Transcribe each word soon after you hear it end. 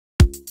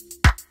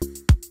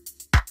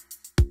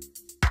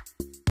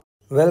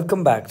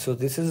Welcome back. So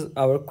this is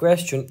our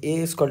question. A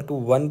is equal to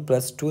 1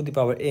 plus 2 to the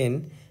power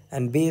n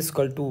and b is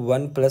equal to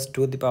 1 plus 2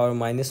 to the power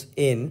minus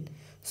n.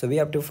 So we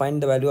have to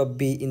find the value of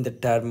b in the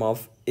term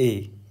of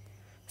a.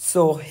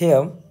 So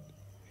here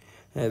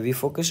we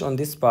focus on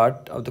this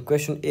part of the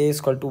question. A is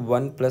equal to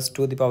 1 plus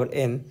 2 to the power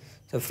n.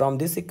 So from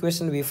this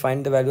equation we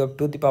find the value of 2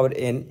 to the power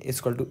n is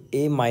equal to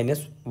a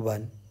minus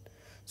 1.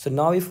 So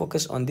now we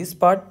focus on this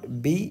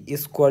part. B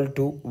is equal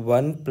to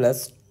 1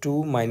 plus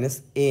 2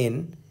 minus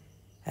n,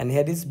 and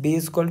here is b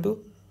is equal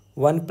to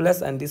 1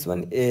 plus, and this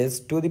one is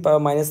 2 to the power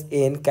minus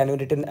n can be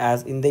written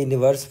as in the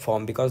inverse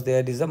form because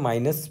there is a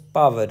minus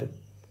power.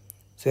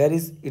 So here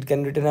is it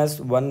can be written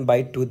as 1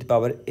 by 2 to the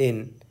power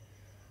n.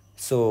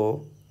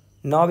 So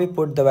now we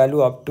put the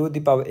value of 2 to the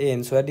power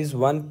n. So that is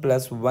 1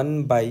 plus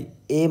 1 by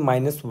a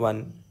minus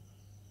 1.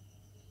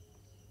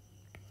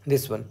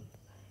 This one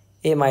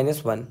a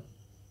minus 1.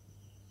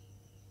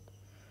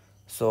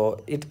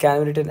 So it can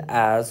be written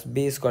as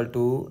b is equal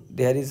to,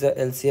 there is a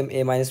LCM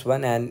a minus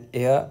 1 and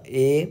here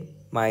a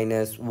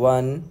minus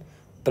 1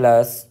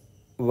 plus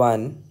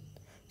 1.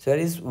 So there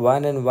is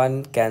 1 and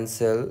 1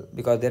 cancel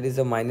because there is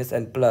a minus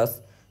and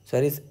plus. So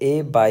there is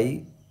a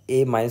by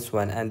a minus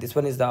 1, and this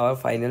one is our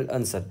final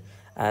answer,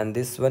 and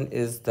this one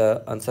is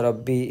the answer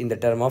of b in the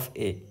term of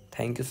a.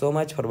 Thank you so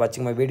much for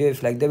watching my video.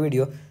 If you like the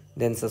video,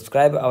 then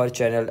subscribe our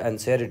channel and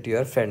share it to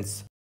your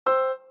friends.